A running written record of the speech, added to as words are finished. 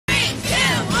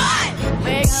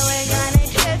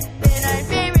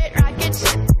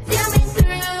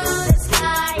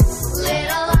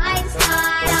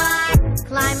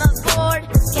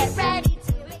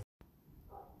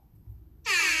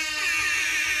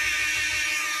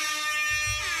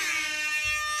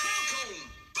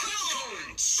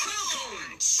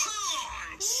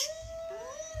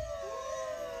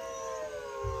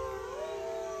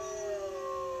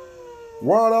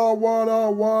What up, what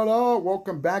up, what up?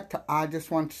 Welcome back to I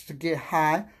Just Want to Get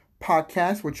High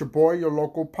podcast with your boy, your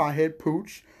local pothead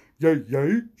Pooch. Yay,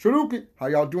 yay, Sharuki. How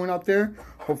y'all doing out there?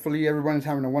 Hopefully everyone's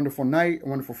having a wonderful night, a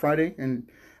wonderful Friday,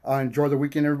 and enjoy the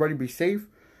weekend, everybody. Be safe.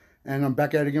 And I'm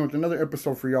back at it again with another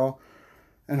episode for y'all.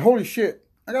 And holy shit,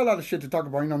 I got a lot of shit to talk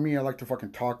about. You know me, I like to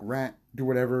fucking talk, rant, do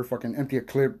whatever, fucking empty a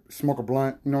clip, smoke a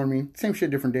blunt, you know what I mean? Same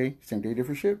shit, different day. Same day,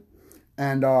 different shit.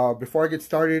 And before I get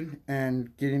started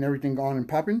and getting everything on and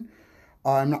popping,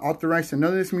 I'm not authorized to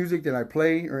none of this music that I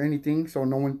play or anything. So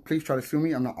no one, please try to sue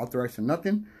me. I'm not authorized to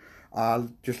nothing.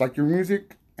 Just like your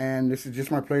music. And this is just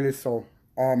my playlist. So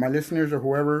my listeners or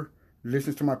whoever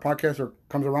listens to my podcast or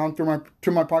comes around to my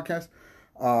podcast,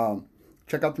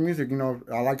 check out the music. You know,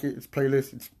 I like it. It's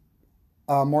playlist. It's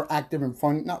more active and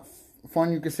fun. Not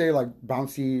fun, you could say, like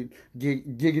bouncy,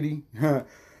 giggity.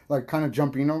 Like kind of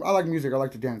jumpy, you know. I like music. I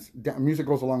like to dance. Music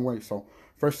goes a long way. So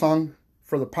first song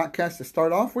for the podcast to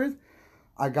start off with,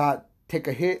 I got Take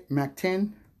a Hit, Mac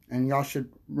 10. And y'all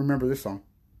should remember this song.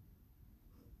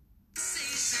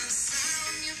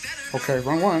 Okay,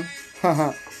 wrong one.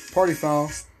 Party song.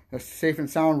 That's Safe and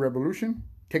Sound Revolution.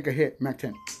 Take a Hit, Mac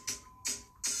 10.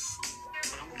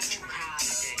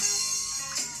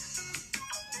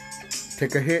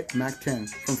 Take a Hit, Mac 10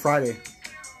 from Friday.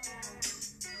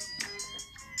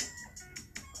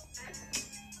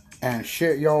 And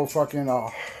shit, yo, fucking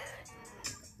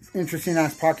interesting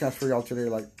ass podcast for y'all today.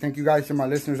 Like, thank you guys to my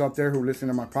listeners out there who listen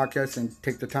to my podcast and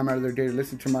take the time out of their day to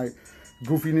listen to my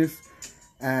goofiness.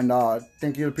 And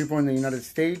thank you to people in the United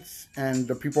States and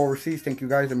the people overseas. Thank you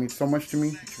guys. It means so much to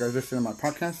me that you guys listen to my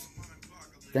podcast.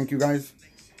 Thank you guys.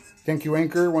 Thank you,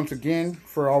 Anchor, once again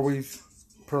for always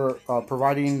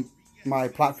providing my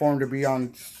platform to be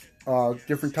on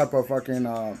different type of fucking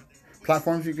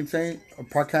platforms, you can say,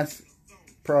 podcast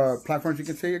platforms, you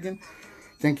can say again.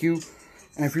 Thank you.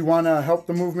 And if you want to help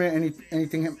the movement,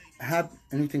 anything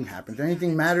happens,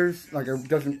 anything matters, like it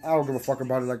doesn't, I don't give a fuck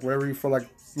about it. Like whatever you feel like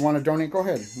you want to donate, go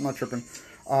ahead. I'm not tripping.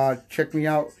 Check me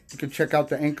out. You can check out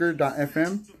the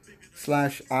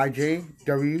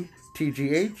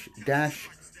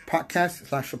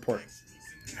anchor.fm/IJWTGH-podcast/support.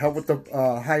 Help with the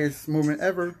highest movement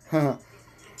ever.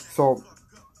 So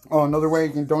another way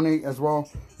you can donate as well,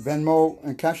 Venmo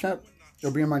and Cash App.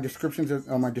 It'll be in my description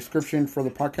for the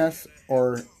podcast,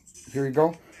 or here you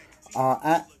go.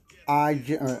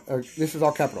 This is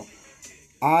all capital.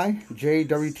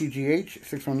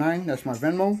 IJWTGH619. That's my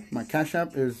Venmo. My Cash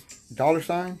App is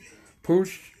 $Pooch,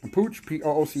 Pooch,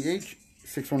 POOCH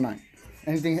 619.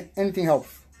 Anything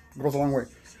helps. It goes a long way.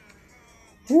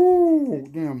 Woo,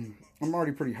 damn. I'm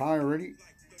already pretty high already,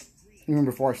 even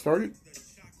before I started.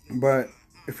 But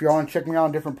if y'all want to check me out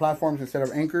on different platforms instead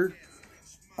of Anchor,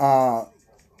 you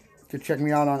can check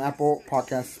me out on Apple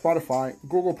Podcasts, Spotify,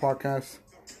 Google Podcasts,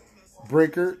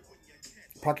 Breaker,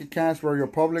 Pocket Cast, Radio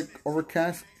Public,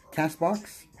 Overcast,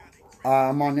 Castbox.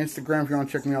 I'm on Instagram if you want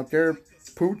to check me out there.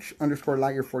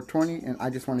 Pooch_Lightyear420, and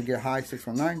I Just Want to Get High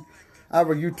 619. I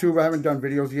have a YouTube. I haven't done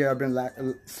videos yet. I've been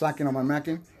slacking on my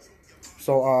Macking.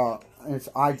 So it's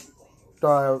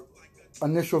the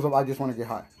initials of I Just Want to Get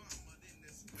High.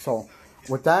 So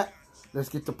with that, let's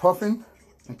get to puffing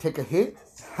and take a hit.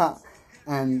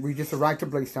 And we just arrived to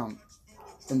Blazestown.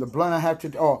 And the blunt I have to...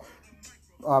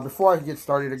 before I get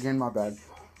started again, my bad.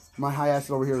 My high ass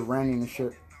is over here ranting and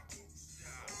shit.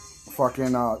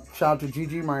 Fucking, shout out to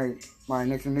Gigi, my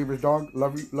next door neighbor's dog.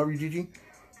 Love you, Gigi.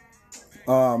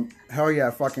 Hell yeah,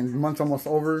 fucking month's almost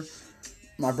over.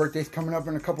 My birthday's coming up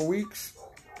in a couple weeks.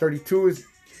 32 is...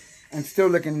 And still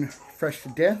looking fresh to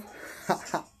death.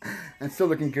 And still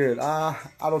looking good. I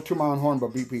don't toot my own horn,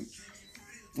 but beep.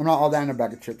 I'm not all that in a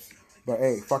bag of chips. But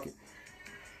hey, fuck it.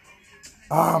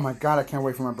 Oh my god, I can't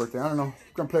wait for my birthday. I don't know. I'm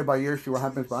gonna play it by ear, see what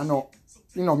happens. But I know,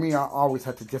 you know me, I always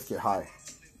had to just get high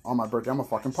on my birthday. I'm a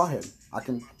fucking pothead. I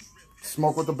can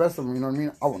smoke with the best of them, you know what I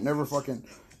mean? I will never fucking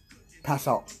pass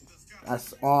out.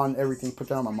 That's on everything. Put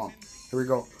that on my mom. Here we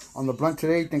go. On the blunt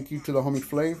today, thank you to the homie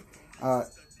Flav.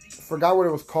 Forgot what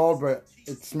it was called, but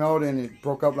it smelled and it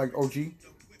broke up like OG.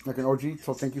 Like an OG.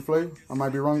 So thank you, Flav. I might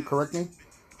be wrong. Correct me.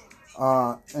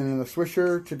 And in the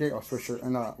Swisher today, Swisher,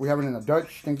 and we have it in a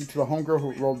Dutch. Thank you to the homegirl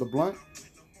who rolled the blunt.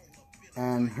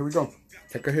 And here we go.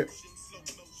 Take a hit.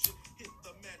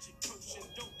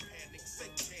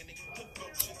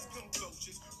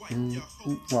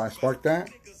 Well, I sparked that.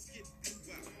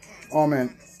 Oh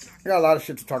man, I got a lot of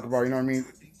shit to talk about. You know what I mean?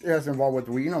 It has involved with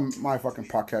weed. You know, my fucking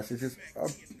podcast is just.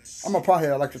 I'm a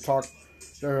pothead. I like to talk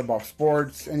about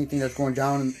sports, anything that's going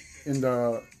down in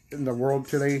the world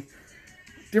today.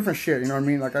 Different shit, you know what I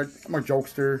mean? Like, I'm a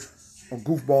jokester, a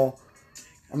goofball.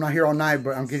 I'm not here all night,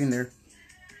 but I'm getting there.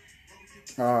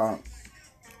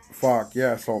 Fuck,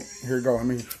 yeah, so here we go. Let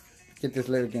me get this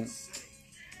lit again.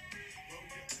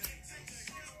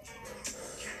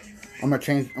 I'm gonna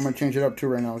change it up too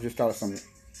right now. I just thought of something.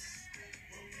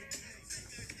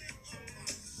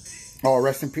 Oh,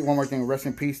 rest in peace. One more thing. Rest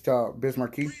in peace to Biz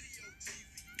Markie.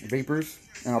 Vapors.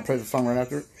 And I'll play the song right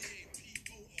after it.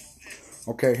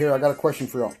 Okay, here, I got a question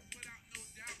for y'all.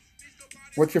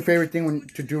 What's your favorite thing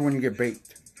to do when you get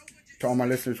baked? To all my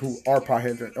listeners who are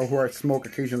potheads or who are smoke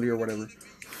occasionally or whatever.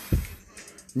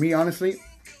 Me, honestly,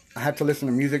 I had to listen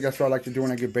to music. That's what I like to do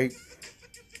when I get baked.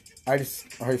 I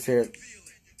just, how I say it,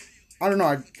 I don't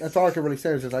know. That's all I can really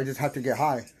say is just I just have to get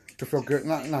high to feel good.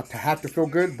 Not to have to feel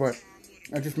good, but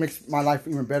it just makes my life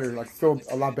even better. Like, feel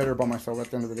a lot better about myself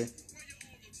at the end of the day.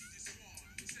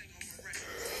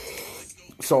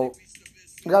 So,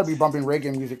 I gotta be bumping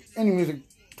reggae music. Any music,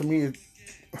 to me,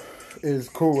 is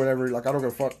cool, whatever. Like, I don't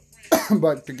give a fuck.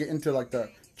 But to get into, like, the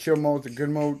chill mode, the good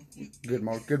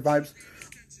vibes,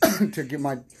 to get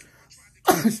my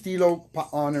stilo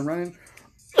on and running.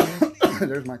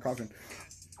 There's my coughing.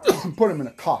 Put him in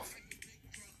a cough.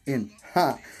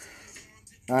 Ah,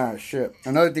 shit.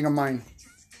 Another thing of mine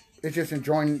is just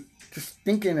enjoying, just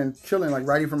thinking and chilling, like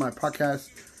writing for my podcast.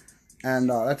 And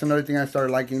that's another thing I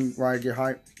started liking where I get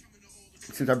high.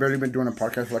 Since I've barely been doing a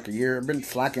podcast for like a year. I've been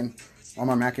slacking on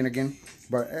my Mackin again.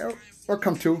 But it'll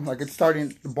come to. Like, it's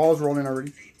starting, the ball's rolling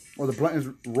already. Or the blunt is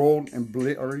rolled and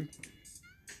blit already.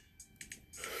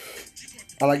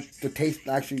 I like to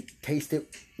actually taste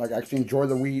it. Like, actually enjoy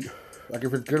the weed. Like,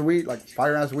 if it's good weed, like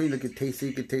fire-ass weed, you can taste it.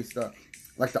 You can taste the,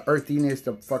 like, the earthiness,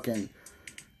 the fucking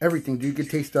everything. You can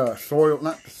taste the soil,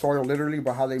 not the soil literally,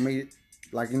 but how they made it.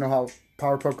 Like, you know how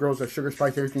Powerpuff Girls, the sugar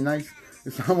spice, everything nice?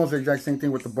 It's almost the exact same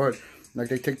thing with the bud. Like,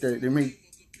 they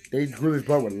grew this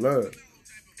bud with love.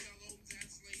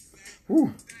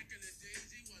 Whew.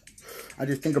 I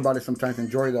just think about it sometimes,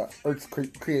 enjoy the earth's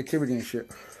creativity and shit.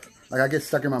 Like, I get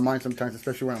stuck in my mind sometimes,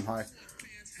 especially when I'm high.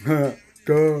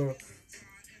 Duh.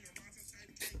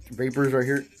 Vapors right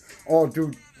here. Oh,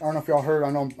 dude, I don't know if y'all heard.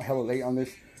 I know I'm hella late on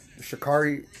this.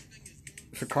 Sha'Carri,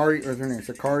 or her name?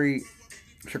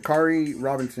 Sha'Carri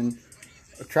Robinson,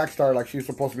 a track star. Like, she's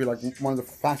supposed to be like one of the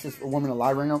fastest women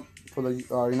alive right now for the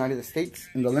United States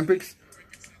in the Olympics.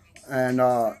 And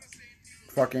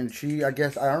fucking, I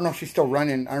guess, I don't know if she's still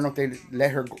running. I don't know if they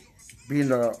let her be in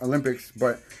the Olympics,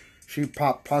 but she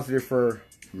popped positive for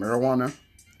marijuana.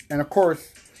 And of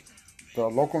course, the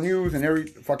local news and every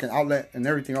fucking outlet and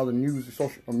everything, all the news, the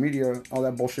social media, all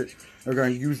that bullshit, they're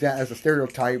going to use that as a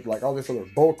stereotype, like all this other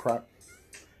bull crap.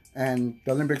 And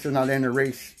the Olympics are not in the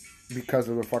race because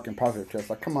of the fucking positive test.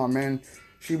 Like, come on, man.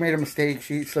 She made a mistake.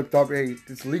 She slipped up. Hey,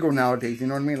 it's legal nowadays. You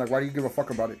know what I mean? Like, why do you give a fuck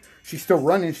about it? She's still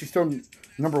running. She's still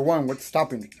number one. What's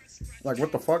stopping it? Like,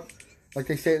 what the fuck? Like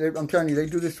they say, I'm telling you, they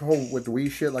do this whole with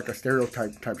weed shit, like a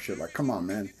stereotype type shit. Like, come on,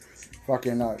 man.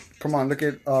 Fucking, come on, look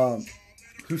at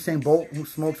Usain Bolt, who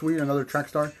smokes weed, another track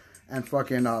star, and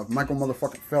fucking Michael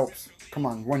motherfucking Phelps. Come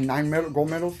on, won 9 gold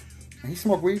medals, and he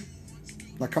smoked weed.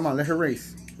 Like, come on, let her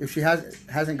race. If she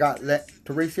hasn't got let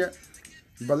to race yet,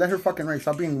 but let her fucking race.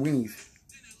 Stop being weenies.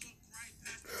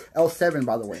 L7,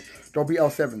 by the way. Don't be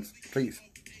L7s, please.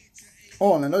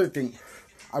 Oh, and another thing,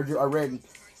 I read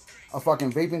a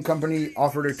fucking vaping company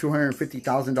offered her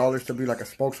 $250,000 to be like a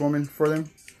spokeswoman for them.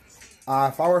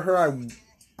 If I were her,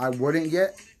 I wouldn't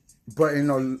yet. But, you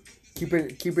know, keep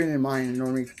it in mind, you know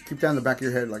what I mean? Keep that in the back of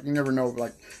your head. Like, you never know.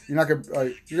 Like, you're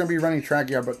gonna be running track,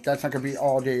 yeah, but that's not gonna be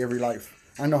all day, every life.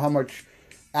 I know how much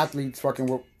athletes fucking,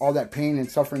 with all that pain and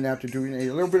suffering they have to do.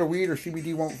 A little bit of weed or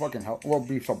CBD won't fucking help. Won't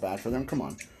be so bad for them. Come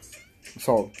on.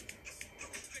 So,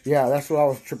 yeah, that's what I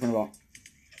was tripping about.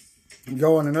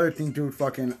 Yo, and another thing, dude,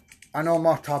 fucking, I know I'm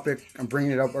off topic. I'm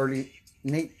bringing it up early.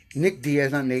 Nick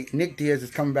Diaz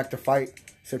is coming back to fight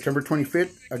September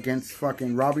 25th against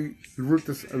fucking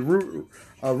Ruthless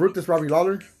Robbie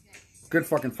Lawler. Good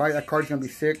fucking fight. That card's gonna be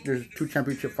sick. There's 2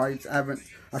 championship fights. I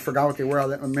forgot what they were.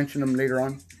 I'll mention them later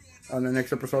on the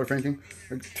next episode if anything.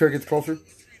 Until it gets closer.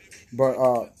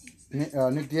 But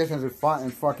Nick Diaz hasn't fought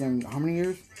in fucking how many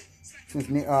years? Since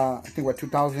I think what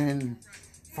 2000.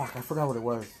 Fuck, I forgot what it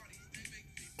was.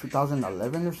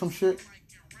 2011 or some shit.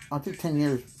 I think 10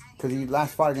 years. Because he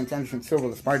last fought against Anderson Silva,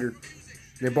 the Spider.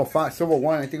 They both fought. Silva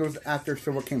won. I think it was after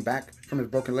Silva came back from his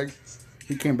broken leg.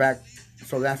 He came back.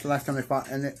 So that's the last time they fought.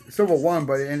 And Silva won,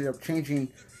 but it ended up changing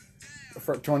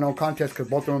to a no contest because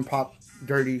both of them popped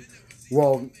dirty.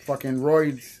 Well, fucking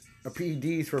roids,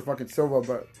 PEDs for fucking Silva,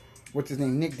 but what's his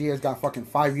name? Nick Diaz got fucking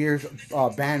 5 years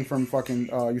banned from fucking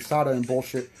USADA and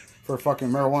bullshit for fucking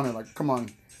marijuana. Like, come on.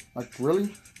 Like,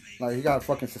 really? Like, he got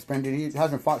fucking suspended. He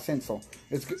hasn't fought since, so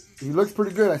he looks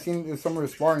pretty good. I seen some of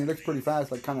his sparring. He looks pretty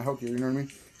fast, like, kind of healthier, you know what I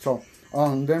mean? So,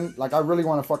 then, like, I really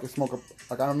want to fucking smoke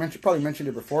like, probably mentioned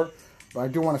it before, but I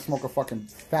do want to smoke a fucking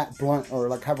fat blunt, or,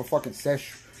 like, have a fucking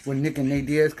sesh with Nick and Nate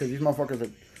Diaz, because these motherfuckers are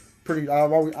pretty, I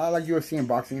like UFC and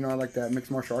boxing, you know, I like that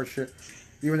mixed martial arts shit.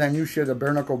 Even that new shit, the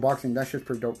bare knuckle boxing, that shit's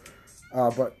pretty dope.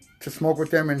 But to smoke with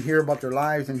them and hear about their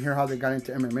lives and hear how they got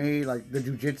into MMA, like the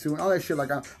jiu-jitsu and all that shit, like,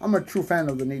 I'm a true fan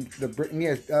of the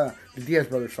Diaz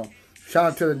brothers, so shout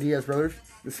out to the Diaz brothers.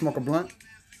 Let's smoke a blunt.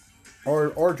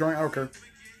 Or joint, I don't care.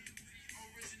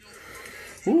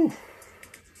 Whew.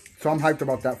 So I'm hyped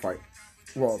about that fight.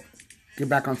 Well, get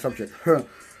back on subject.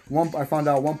 I found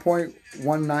out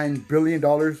 $1.19 billion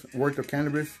worth of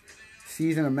cannabis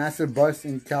seized in a massive bust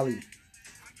in Cali.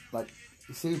 Like,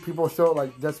 you see, people are still,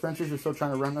 like, dispensaries are still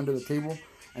trying to run under the table.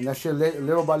 And that shit,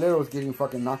 little by little, is getting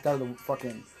fucking knocked out,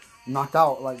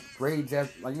 like, raids.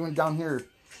 Like, even down here,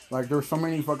 like, there's so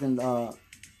many fucking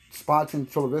spots in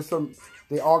Chula Vista.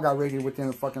 They all got raided within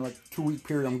a fucking, like, 2-week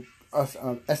period,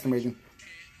 I'm estimating.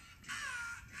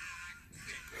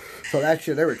 So that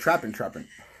shit, they were trapping.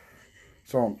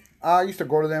 So I used to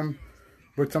go to them,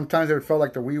 but sometimes it felt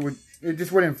like the weed it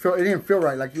didn't feel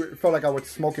right. Like, it felt like I would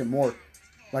smoke it more.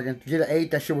 Like, to get an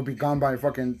 8, that shit would be gone by a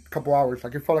fucking couple hours.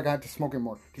 Like, it felt like I had to smoke it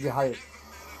more to get higher.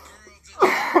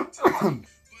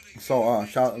 So,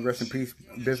 rest in peace,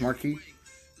 Biz Markie.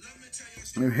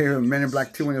 You hear Men in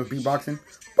Black 2 when it was beatboxing.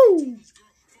 Boom!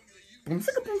 Boom,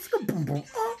 boom, boom.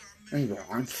 And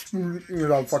he was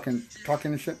all fucking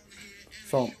talking and shit.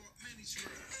 So,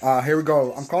 here we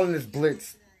go. I'm calling this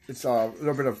Blitz. It's a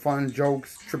little bit of fun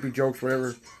jokes, trippy jokes,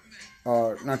 whatever.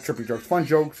 Not trippy jokes, fun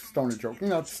jokes, stoner jokes. You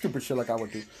know, stupid shit like I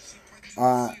would do.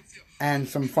 And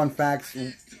some fun facts,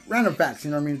 random facts,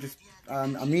 you know what I mean? Just a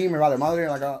meme about madre,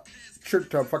 like a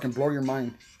trick to fucking blow your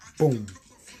mind. Boom.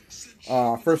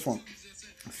 First one.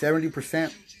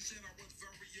 70%.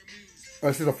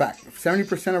 This is a fact.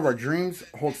 70% of our dreams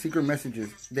hold secret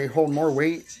messages. They hold more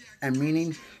weight and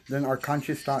meaning than our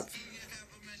conscious thoughts.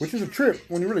 Which is a trip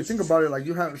when you really think about it. Like,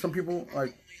 you have some people,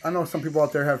 like, I know some people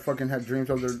out there have fucking had dreams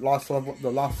of their lost loved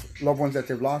ones that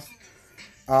they've lost.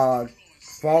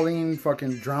 Falling,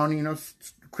 fucking drowning, you know,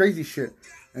 crazy shit.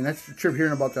 And that's the trip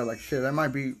hearing about that. Like, shit, that might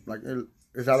be, like,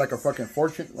 is that like a fucking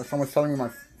fortune? Like, someone's telling me my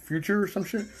future or some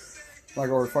shit? Like,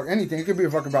 or fuck anything. It could be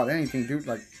a fuck about anything, dude.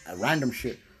 Like, a random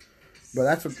shit. But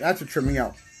that's what tripped me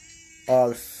out.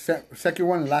 Second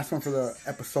one, last one for the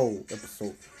episode.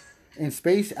 In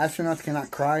space, astronauts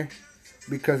cannot cry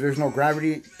because there's no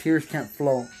gravity. Tears can't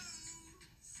flow.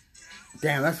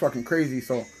 Damn, that's fucking crazy.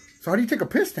 So how do you take a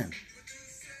piss then?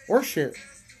 Or shit.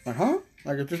 Like, huh?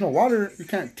 Like, if there's no water, you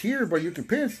can't tear, but you can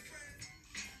piss.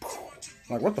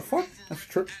 Like, what the fuck? That's a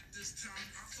trip.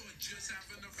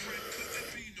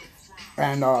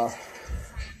 And,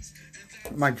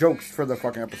 my jokes for the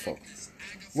fucking episode.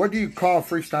 What do you call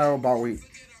freestyle about weed?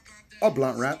 A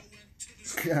blunt rap.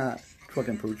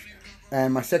 Fucking pooch.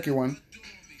 And my second one.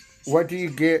 What do you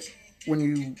get when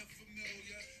you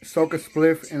soak a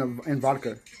spliff in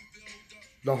vodka?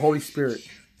 The Holy Spirit.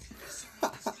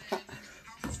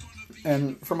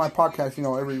 And for my podcast, you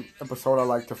know, every episode I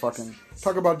like to fucking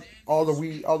talk about all the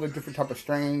weed, all the different type of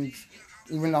strains.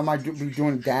 Even I might be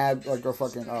doing dab, like a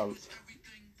fucking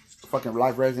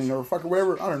live resin or fucking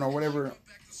whatever. I don't know, whatever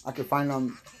I could find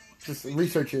on, just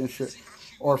research it and shit.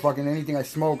 Or fucking anything I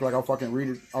smoke, like I'll fucking read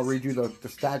it. I'll read you the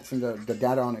stats and the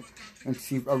data on it. And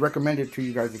see, I'll recommend it to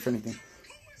you guys if anything.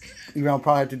 Even I'll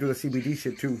probably have to do the CBD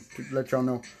shit too, to let y'all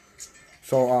know.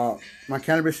 So, my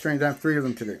cannabis strains, I have 3 of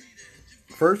them today.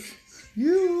 First,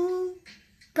 you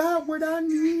got what I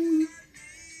need.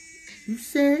 You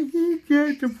say you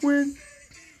just a friend.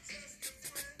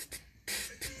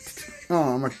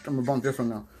 Oh, I'm gonna bump this one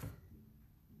now.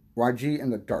 YG in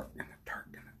the dark.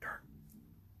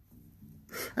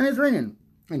 And it's raining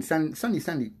in sunny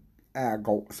San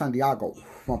Diego.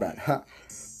 My bad.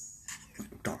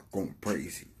 Dark going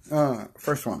crazy.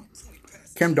 First one.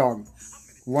 Chem Dog.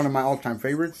 One of my all-time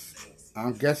favorites.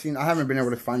 I'm guessing, I haven't been able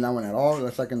to find that one at all.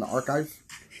 That's like in the archives.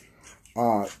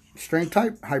 Strain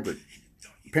type, hybrid.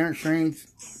 Parent strains,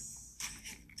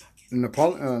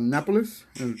 Nepalis, Nepalese,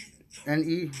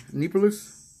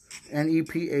 Nepalese, and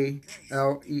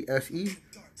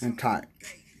Thai.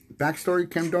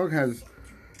 Backstory, Chem Dog has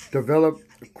developed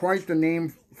quite the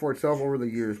name for itself over the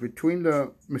years. Between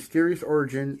the mysterious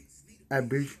origin,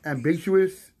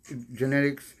 ambiguous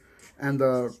genetics, and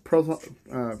the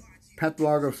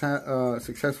pathologue of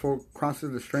successful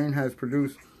crosses the strain has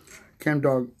produced, Chem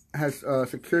Dog has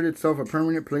secured itself a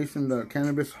permanent place in the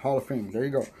Cannabis Hall of Fame. There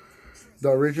you go. The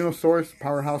original source,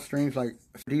 powerhouse strains like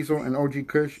Diesel and OG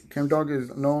Kush. Chem Dog is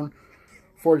known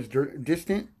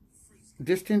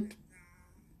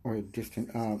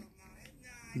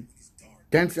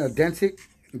Densic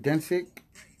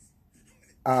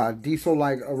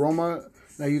diesel-like aroma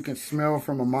that you can smell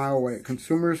from a mile away.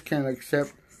 Consumers can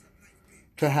accept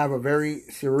to have a very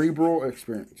cerebral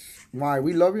experience. Why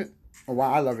we love it, or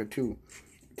why I love it too.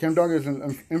 Chem Dog is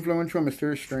an influential and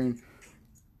mysterious strain.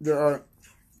 There are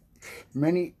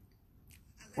many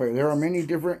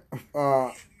different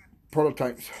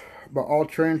prototypes, but all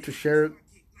trend to share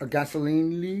a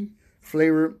gasoline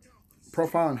flavor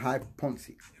profile and high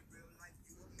potency.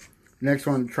 Next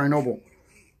one, Trinoble.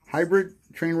 Hybrid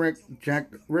Trainwreck Jack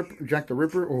the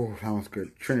Ripper. Oh, that one's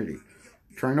good. Trinity.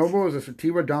 Trinoble is a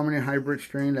sativa dominant hybrid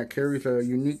strain that carries a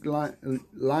unique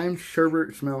lime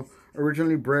sherbet smell,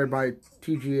 originally bred by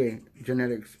TGA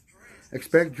Genetics.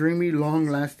 Expect dreamy,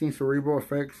 long-lasting cerebral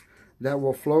effects that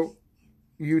will float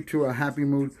you to a happy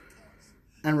mood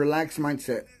and relaxed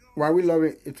mindset. Why we love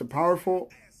it, it's a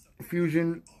powerful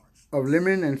fusion of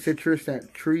lemon and citrus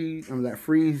that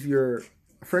frees you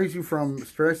from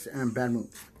stress and bad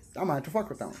moods. I might have to fuck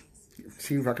with that one.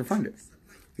 See if I can find it.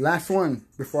 Last one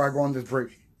before I go on this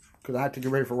break, because I have to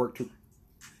get ready for work too.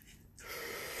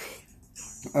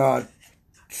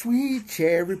 Sweet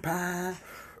cherry pie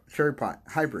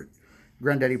hybrid.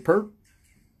 Granddaddy Perp.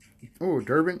 Oh,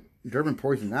 Durban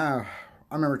Poison. I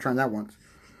remember trying that once.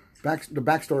 The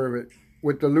backstory of it.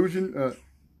 With delusion,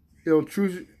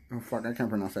 Illustrious. Oh fuck, I can't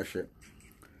pronounce that shit.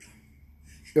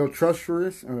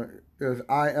 Illustrious is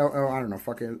ILL. I don't know.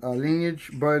 Fucking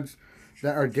lineage buds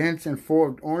that are dense and full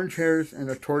of orange hairs and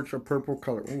a torch of purple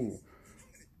color. Ooh.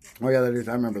 Oh yeah, that is.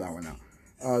 I remember that one now.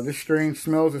 This strain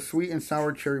smells of sweet and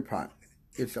sour cherry pie.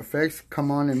 Its effects come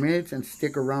on in minutes and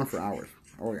stick around for hours.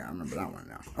 Oh yeah, I remember that one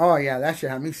now. Oh yeah, that shit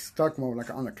had me stuck mode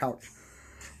like on the couch.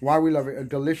 Why we love it. A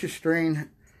delicious strain,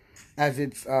 as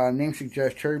its name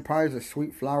suggests. Cherry pie is a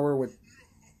sweet flower with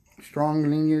strong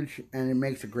lineage, and it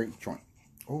makes a great joint.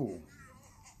 Oh.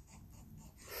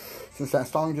 Since that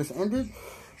song just ended,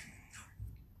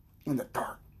 in the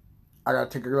dark, I gotta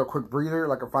take a little quick breather,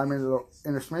 like a 5-minute little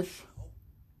smish.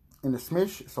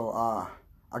 So I'll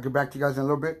get back to you guys in a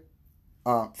little bit.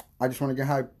 I just want to get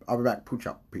high. I'll be back. Pooch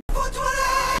out. Peace.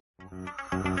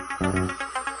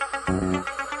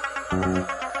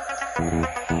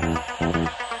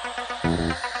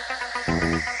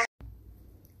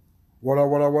 What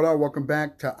up? Welcome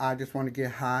back to I Just Want to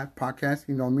Get High podcast.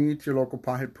 You know me, it's your local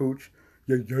pothead Pooch.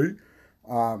 Yay.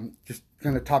 Just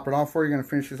gonna top it off for you. Gonna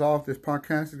finish this off. This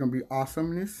podcast is gonna be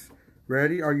awesomeness.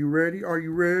 Ready? Are you ready?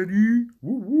 Woo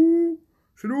woo.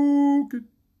 Shadookin.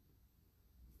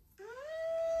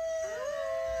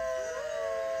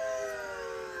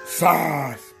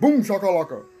 Sauce. Boom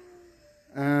shakalaka.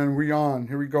 And we on.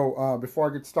 Here we go. Before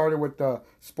I get started with the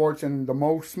sports and the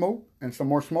more smoke and some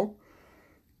more smoke.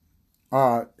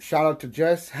 Shout out to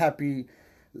Jess. Happy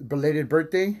belated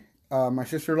birthday. My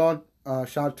sister-in-law.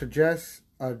 Shout out to Jess,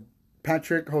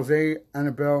 Patrick, Jose,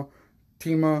 Annabelle,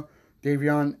 Tima,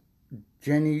 Davion,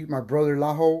 Jenny, my brother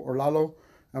Lalo,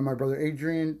 and my brother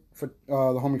Adrian, the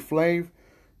homie Flav,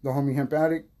 the homie Hemp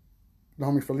Addict, the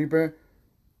homie Felipe,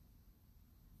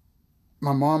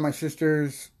 my mom, my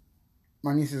sisters,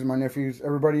 my nieces, my nephews,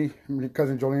 everybody, my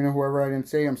cousin Jolena, whoever I didn't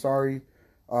say, I'm sorry.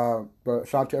 But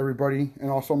shout out to everybody,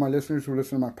 and also my listeners who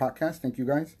listen to my podcast. Thank you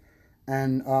guys.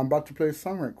 And I'm about to play a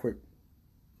song right quick.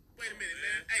 Wait a minute,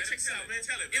 man. Hey, check this out, man.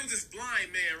 Tell him. It was this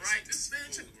blind man, right?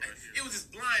 It was this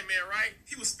blind man, right?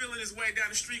 He was feeling his way down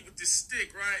the street with this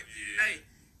stick, right? Yeah. Hey,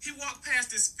 he walked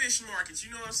past this fish market. You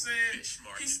know what I'm saying? Fish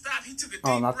market. He stopped. He took a deep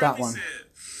breath. Not that one.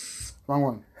 Wrong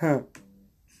one. Huh.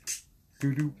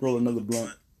 Roll another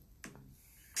blunt.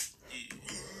 Yeah.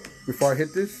 Before I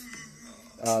hit this,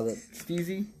 the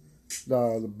Steezy,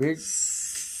 the big,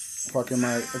 I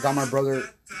got my brother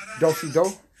Dosey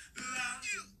Doe.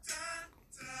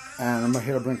 And I'm going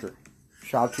to hit a blinker.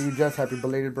 Shout out to you, Jess. Happy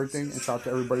belated birthday. And shout out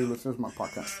to everybody who listens to my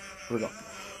podcast. Here we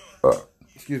go.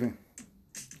 Excuse me.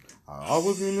 I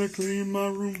was going to clean my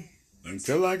room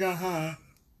until I got high.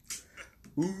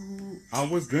 Ooh, I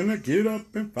was going to get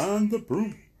up and find the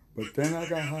broom. But then I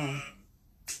got high.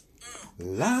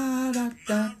 La da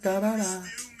da da da da.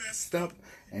 Stop.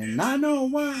 And I know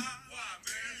why.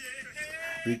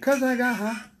 Because I got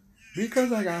high.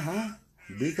 Because I got high.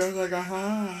 Because I got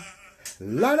high.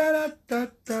 La da da da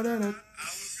da da da.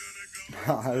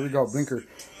 Here we go, blinker.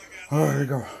 Oh, here we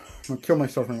go. I'm gonna kill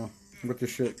myself right now with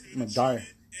this shit. I'm gonna die.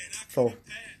 So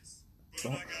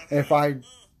if I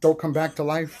don't come back to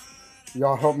life,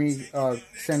 y'all help me.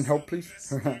 Send help, please.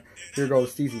 Here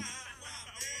goes, Steezy.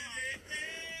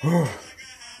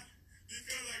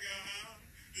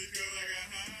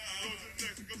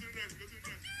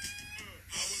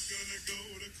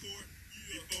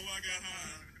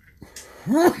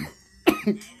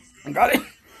 I got it.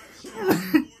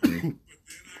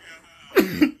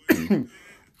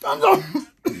 Thumbs up.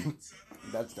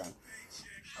 That's done.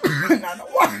 Now the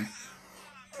one.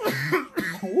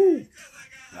 Woo.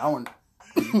 That one.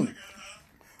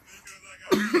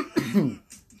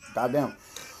 Goddamn.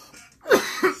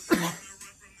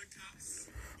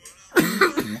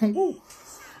 Woo.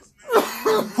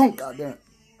 Goddamn.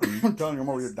 I'm telling you, I'm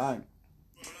over here dying.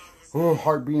 Oh,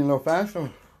 heart beating a little fast. Oh,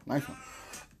 nice one.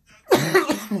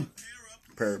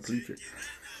 Paraplegic.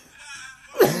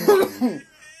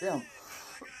 Damn.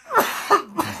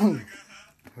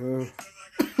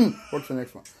 What's the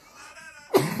next one?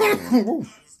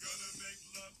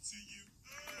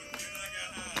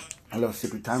 A little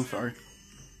sippy time, sorry.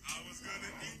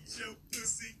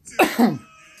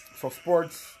 So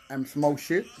sports and smoke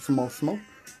shit. Smoke.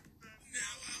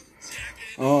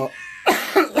 Well,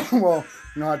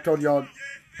 you know, I told y'all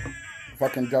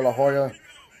fucking De La Hoya,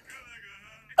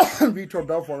 Vitor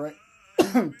Belfort, right?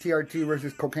 TRT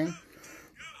versus cocaine.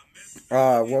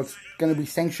 Well, it's gonna be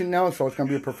sanctioned now, so it's gonna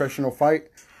be a professional fight,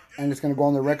 and it's gonna go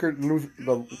on the record.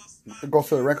 It goes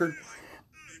to the record.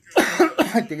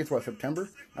 I think it's September.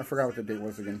 I forgot what the date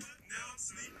was again.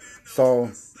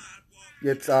 So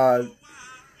it's 8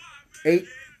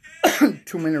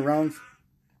 2-minute rounds,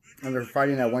 and they're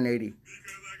fighting at 180.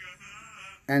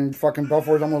 And fucking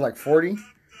Belfort's almost like 40.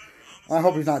 I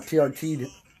hope he's not TRT'd.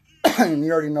 And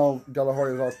you already know De La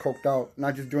Hoya's all coked out,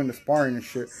 not just doing the sparring and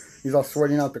shit. He's all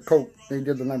sweating out the coke that he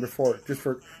did the night before, just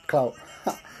for clout.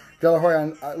 De La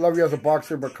Hoya, I love you as a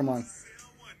boxer, but come on.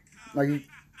 Like,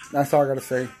 that's all I gotta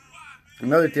say.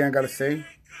 Another thing I gotta say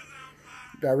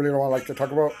that I really don't want to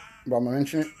talk about, but I'm gonna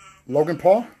mention it. Logan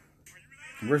Paul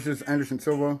versus Anderson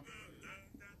Silva,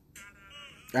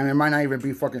 and it might not even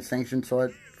be fucking sanctioned. So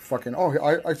it fucking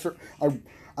I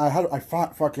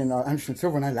fought fucking Anderson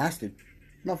Silva and I lasted.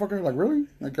 Motherfucker, like really?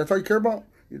 Like that's all you care about?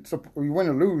 You win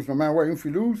or lose, no matter what. If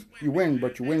you lose, you win,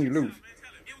 but you win, you lose.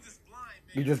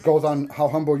 He just goes on how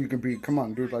humble you can be. Come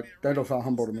on, dude. Like that don't sound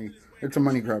humble to me. It's a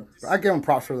money grab. I give him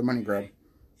props for the money grab.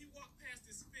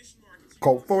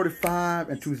 Colt 45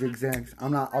 and 2 zigzags.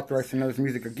 I'm not authorized to know this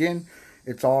music again.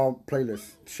 It's all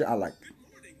playlist shit I like.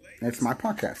 It's my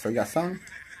podcast, so you got something?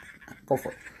 Go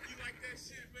for it.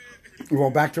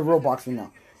 Well, back to real boxing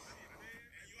now.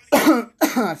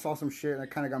 I saw some shit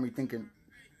that kind of got me thinking.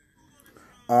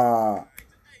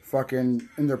 Fucking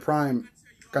in their prime,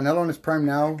 Canelo in his prime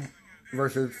now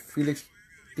versus Felix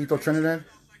Tito Trinidad.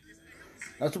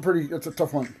 That's a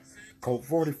tough one. Colt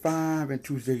 45 and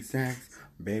 2 zigzags.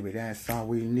 Baby, that's all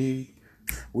we need.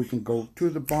 We can go to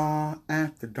the bar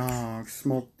after dark,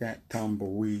 smoke that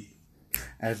tumbleweed.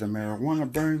 As the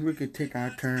marijuana burns, we could take our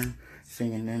turn,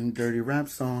 singing them dirty rap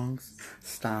songs.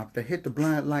 Stop to hit the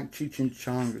blunt like Cheech and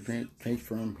Chong. It takes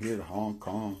from here to Hong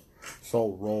Kong.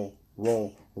 So roll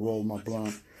my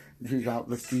blunt. He's out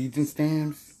the seeds and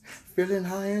stems, feeling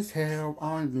high as hell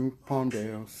on New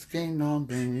Palmdale, skin on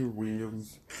brand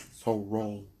wheels. So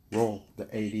roll the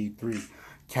 83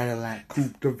 Cadillac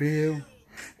Coupe de Ville.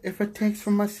 If it takes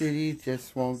from my city,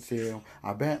 just won't tell.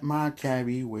 I bet my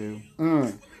cabbie will.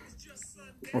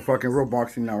 We're fucking real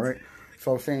boxing now, right?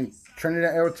 So I'm saying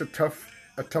Trinidad, it's a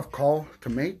tough call to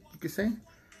make, you could say.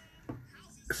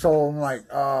 So like,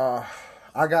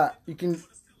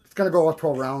 it's gonna go all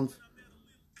 12 rounds.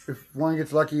 If one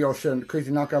gets lucky, oh shit,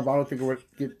 crazy knockout, but I don't think it would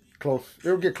get close. It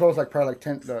would get close, like probably like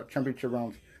 10 the championship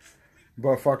rounds.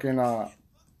 But fucking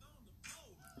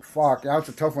it's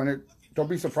a tough one. Don't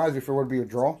be surprised if it would be a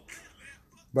draw.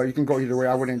 But you can go either way.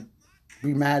 I wouldn't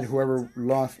be mad whoever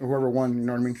lost, whoever won, you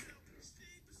know what I mean?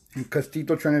 Because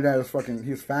Tito Trinidad was fucking,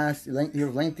 he was fast, he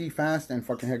was lengthy, fast, and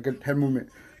fucking had good head movement.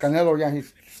 Canelo, yeah,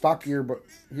 he's stockier, but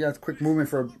he has quick movement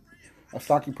for a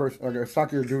stocky person, like a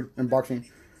stockier dude in boxing.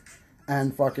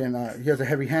 And fucking, he has a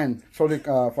heavy hand. So did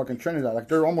fucking Trinidad. Like,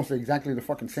 they're almost exactly the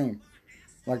fucking same.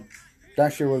 Like,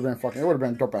 that shit would have been fucking, it would have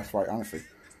been a dope ass fight, honestly.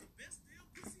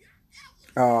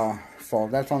 So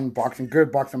that's on boxing.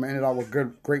 Good boxing. I'm gonna end it out with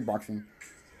great boxing.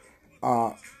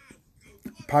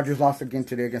 Padres lost again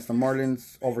today against the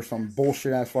Marlins over some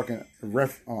bullshit ass fucking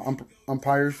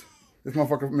umpires. This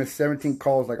motherfucker missed 17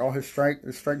 calls. Like all his strike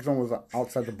zone was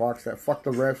outside the box. That fuck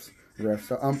the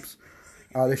the umps.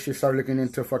 This shit started looking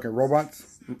into fucking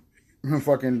robots,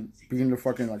 fucking being the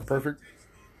fucking like perfect.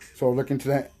 So look into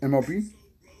that MLB.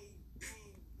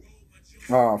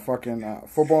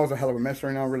 Football is a hell of a mess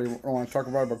right now. Really don't want to talk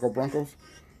about it, but go Broncos.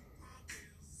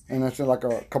 And that's like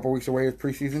a couple weeks away. It's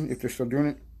preseason if they're still doing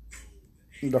it.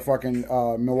 The fucking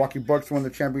Milwaukee Bucks won the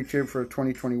championship for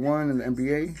 2021 in the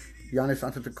NBA. Giannis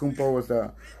Antetokounmpo was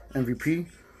the MVP.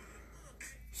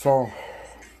 So,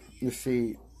 let's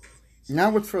see.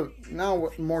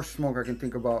 what more smoke I can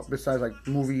think about besides like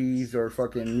movies or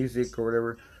fucking music or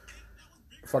whatever.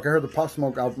 Fuck, I heard the Pop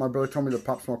Smoke album. My brother told me the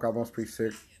Pop Smoke album was pretty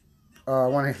sick. I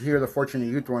want to hear the Fortunate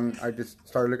Youth one. I just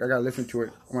started. I gotta listen to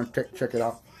it. I want to check it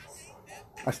out.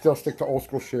 I still stick to old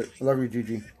school shit. I love you,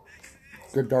 Gigi.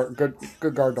 Good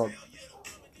guard dog.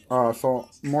 So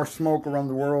more smoke around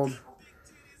the world.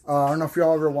 I don't know if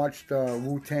y'all ever watched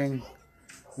Wu-Tang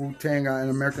and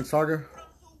American Saga.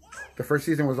 The first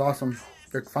season was awesome.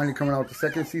 They're finally coming out with the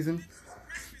second season.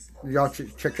 Y'all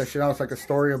check that shit out. It's like a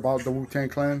story about the Wu-Tang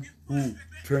Clan.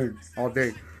 Wu-Tang all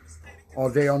day,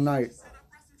 all night.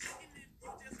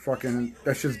 Fucking,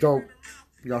 that shit's dope.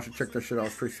 Y'all should check that shit out.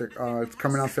 It's pretty sick. It's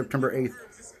coming out September 8th.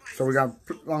 So we got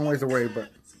a long ways away,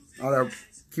 but I'll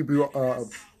keep you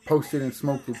posted and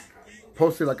smoked it.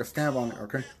 Posted like a stamp on it,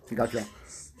 okay? You got y'all.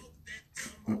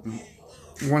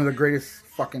 One of the greatest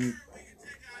fucking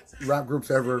rap groups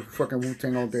ever. Fucking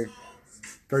Wu-Tang all day.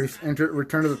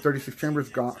 Return to the 36 Chambers.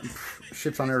 Gone.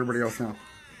 Shit's on everybody else now.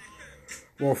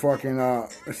 Well, fucking,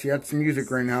 let's see, that's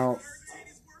music right now.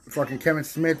 Fucking Kevin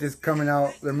Smith is coming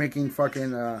out. They're making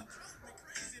fucking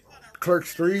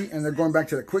Clerks 3, and they're going back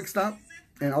to the Quick Stop.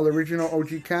 And all the original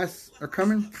OG casts are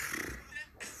coming.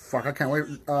 Fuck, I can't wait.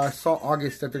 I saw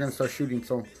August that they're going to start shooting,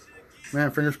 so, man,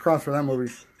 fingers crossed for that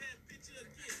movie.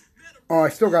 Oh, I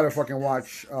still got to fucking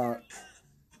watch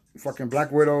fucking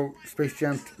Black Widow, Space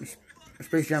Jam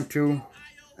 2,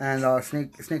 and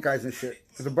Snake Eyes and shit.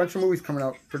 There's a bunch of movies coming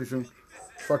out pretty soon.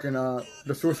 Fucking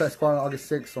The Suicide Squad on August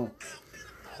 6th, so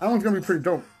that one's going to be pretty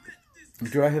dope.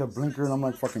 Dude, I hit a blinker and I'm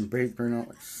like fucking baked right now.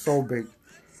 Like, so baked.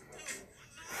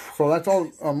 So that's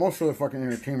all, most of the fucking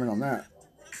entertainment on that.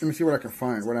 Let me see what I can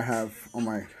find, what I have on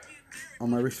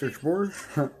my research board.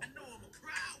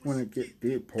 When I get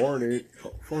deported,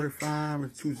 45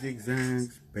 and 2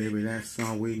 zigzags, baby, that's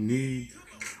all we need.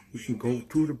 We can go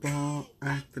to the bar,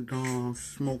 at the dawn,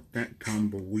 smoke that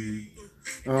tumbleweed.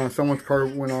 Someone's car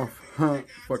went off.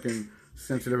 Fucking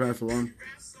sensitive ass alarm.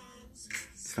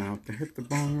 South to hit the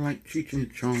bone like Cheech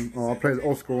and Chong. Oh, I'll play the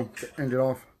old school to end it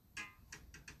off.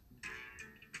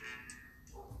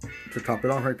 To top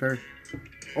it off right there.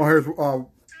 Oh, here's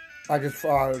I just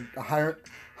a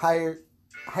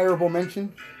hireable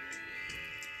mention.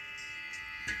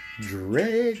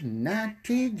 Dreadnought.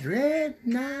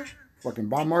 Fucking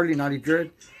Bob Marley, Naughty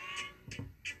Dread.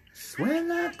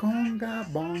 Suena conga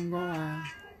bongo.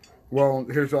 Well,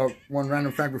 here's one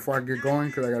random fact before I get going,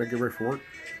 because I gotta get ready for work.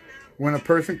 When a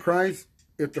person cries,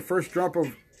 if the first drop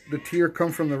of the tear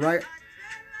comes from the right,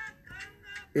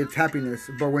 it's happiness.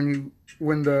 But when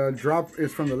the drop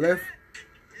is from the left,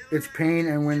 it's pain.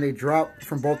 And when they drop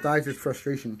from both eyes, it's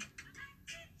frustration.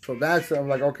 So that's, I'm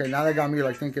like, okay, now that got me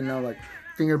like thinking now, like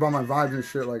thinking about my vibes and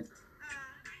shit, like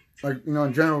you know,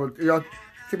 in general, y'all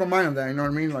keep a mind on that. You know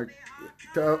what I mean? Like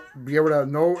to be able to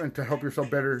know and to help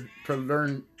yourself better, to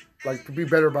learn, like to be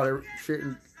better about it, shit,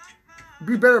 and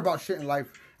be better about shit in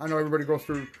life. I know everybody goes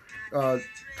through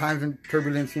times and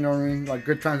turbulence. You know what I mean? Like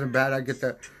good times and bad. I get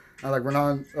that. Like we're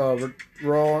not,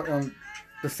 we're all on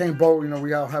the same boat. You know,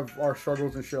 we all have our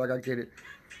struggles and shit. Like I get it.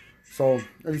 So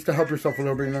at least to help yourself a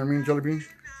little bit. You know what I mean, Jelly Bean?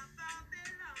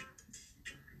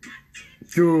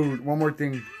 Dude, one more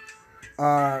thing.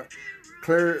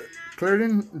 Clarendon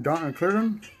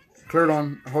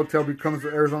Hotel becomes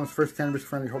Arizona's first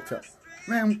cannabis-friendly hotel.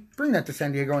 Man, bring that to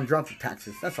San Diego and drop the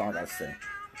taxes. That's all I gotta say.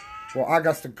 Well, I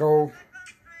got to go,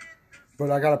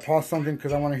 but I gotta pause something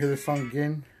because I want to hear this song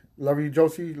again. Love you,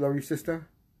 Josie. Love you, sister.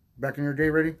 Back in your day,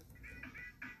 ready?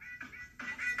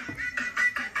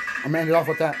 I'm gonna end it off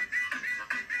with that.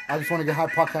 I just want to get high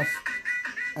podcast,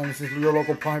 and this is your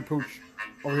local pie pooch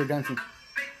over here dancing.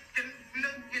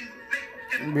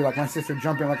 It'll be like my sister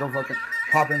jumping like a fucking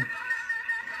popping.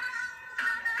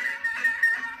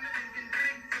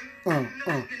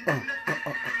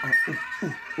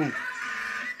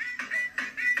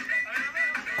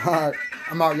 Alright,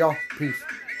 I'm out, y'all. Peace.